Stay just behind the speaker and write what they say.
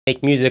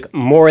make music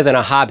more than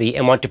a hobby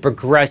and want to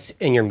progress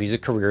in your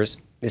music careers,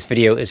 this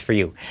video is for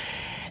you.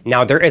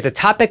 Now, there is a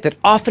topic that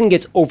often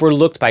gets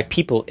overlooked by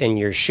people in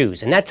your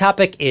shoes, and that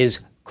topic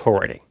is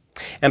co-writing.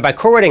 And by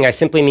co-writing, I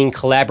simply mean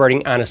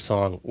collaborating on a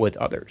song with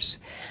others.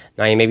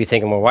 Now, you may be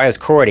thinking, well, why is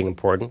co-writing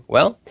important?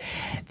 Well,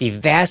 the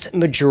vast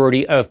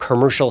majority of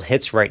commercial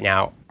hits right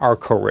now are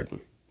co-written.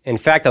 In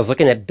fact, I was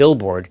looking at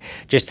Billboard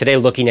just today,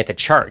 looking at the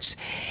charts,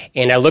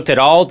 and I looked at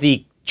all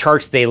the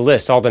charts they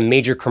list, all the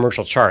major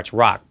commercial charts,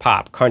 rock,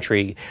 pop,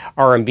 country,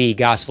 R&B,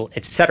 gospel,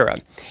 etc.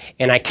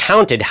 And I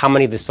counted how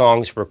many of the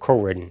songs were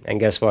co-written. And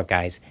guess what,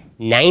 guys?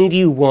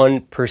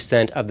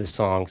 91% of the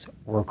songs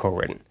were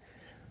co-written.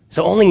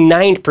 So only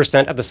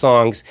 9% of the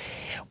songs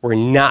were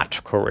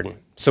not co-written.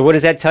 So what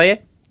does that tell you?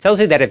 It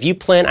tells you that if you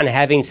plan on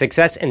having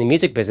success in the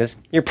music business,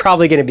 you're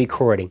probably going to be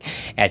co-writing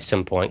at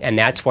some point. And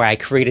that's why I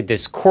created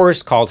this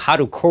course called How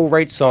to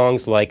Co-Write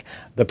Songs Like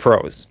the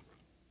Pros.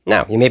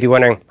 Now, you may be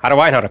wondering, how do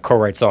I know how to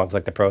co-write songs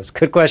like the pros?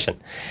 Good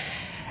question.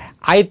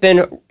 I've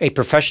been a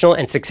professional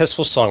and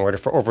successful songwriter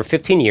for over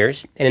 15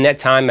 years, and in that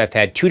time, I've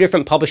had 2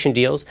 different publishing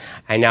deals.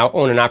 I now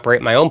own and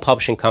operate my own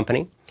publishing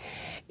company,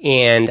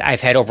 and I've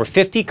had over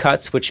 50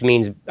 cuts, which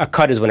means a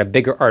cut is when a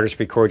bigger artist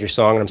records your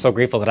song, and I'm so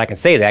grateful that I can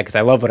say that because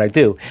I love what I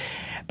do.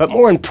 But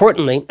more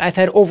importantly, I've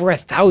had over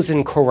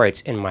 1,000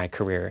 co-writes in my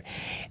career.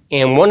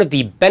 And one of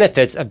the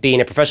benefits of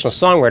being a professional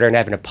songwriter and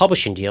having a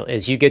publishing deal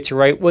is you get to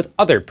write with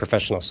other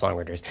professional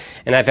songwriters.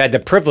 And I've had the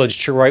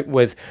privilege to write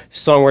with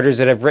songwriters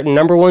that have written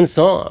 #1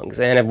 songs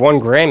and have won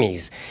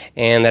Grammys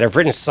and that have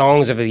written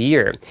songs of the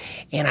year.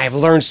 And I've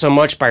learned so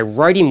much by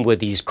writing with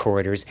these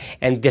co-writers,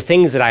 and the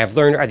things that I have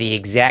learned are the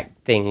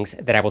exact things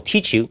that I will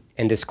teach you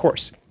in this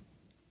course.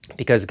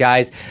 Because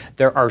guys,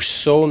 there are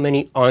so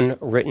many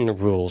unwritten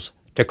rules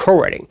to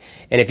co-writing.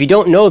 And if you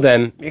don't know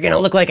them, you're going to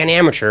look like an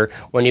amateur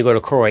when you go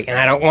to co-write. And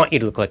I don't want you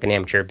to look like an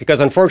amateur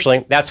because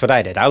unfortunately, that's what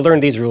I did. I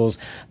learned these rules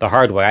the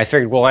hard way. I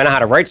figured, well, I know how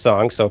to write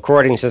songs, so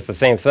co-writing is just the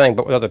same thing,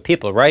 but with other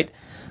people, right?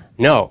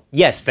 No.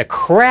 Yes, the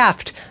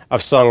craft of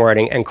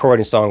songwriting and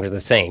co-writing songs are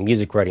the same.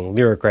 Music writing,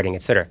 lyric writing,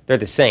 etc. They're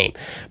the same.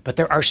 But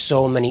there are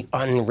so many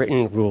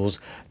unwritten rules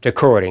to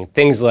co-writing.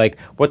 Things like,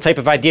 what type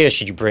of ideas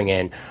should you bring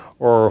in?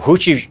 Or who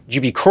should you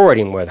be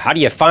co-writing with? How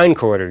do you find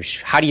co-writers?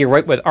 How do you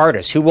write with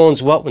artists? Who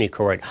owns what when you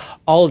co-write?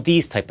 All of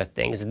these type of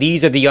things.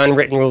 These are the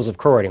unwritten rules of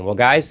co-writing. Well,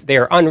 guys, they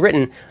are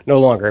unwritten no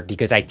longer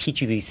because I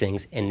teach you these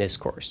things in this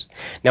course.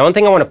 Now, one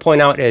thing I want to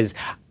point out is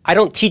I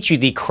don't teach you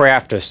the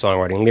craft of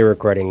songwriting,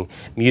 lyric writing,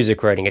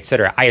 music writing,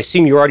 etc. I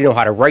assume you already know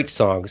how to write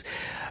songs,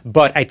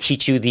 but I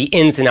teach you the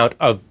ins and outs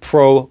of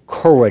pro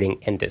co-writing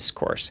in this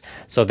course.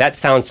 So that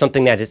sounds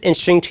something that is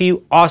interesting to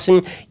you.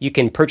 Awesome. You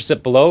can purchase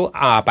it below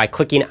by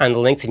clicking on the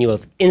links, and you will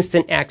have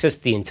instant access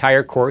to the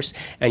entire course,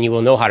 and you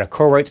will know how to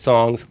co-write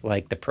songs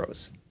like the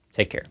pros.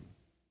 Take care.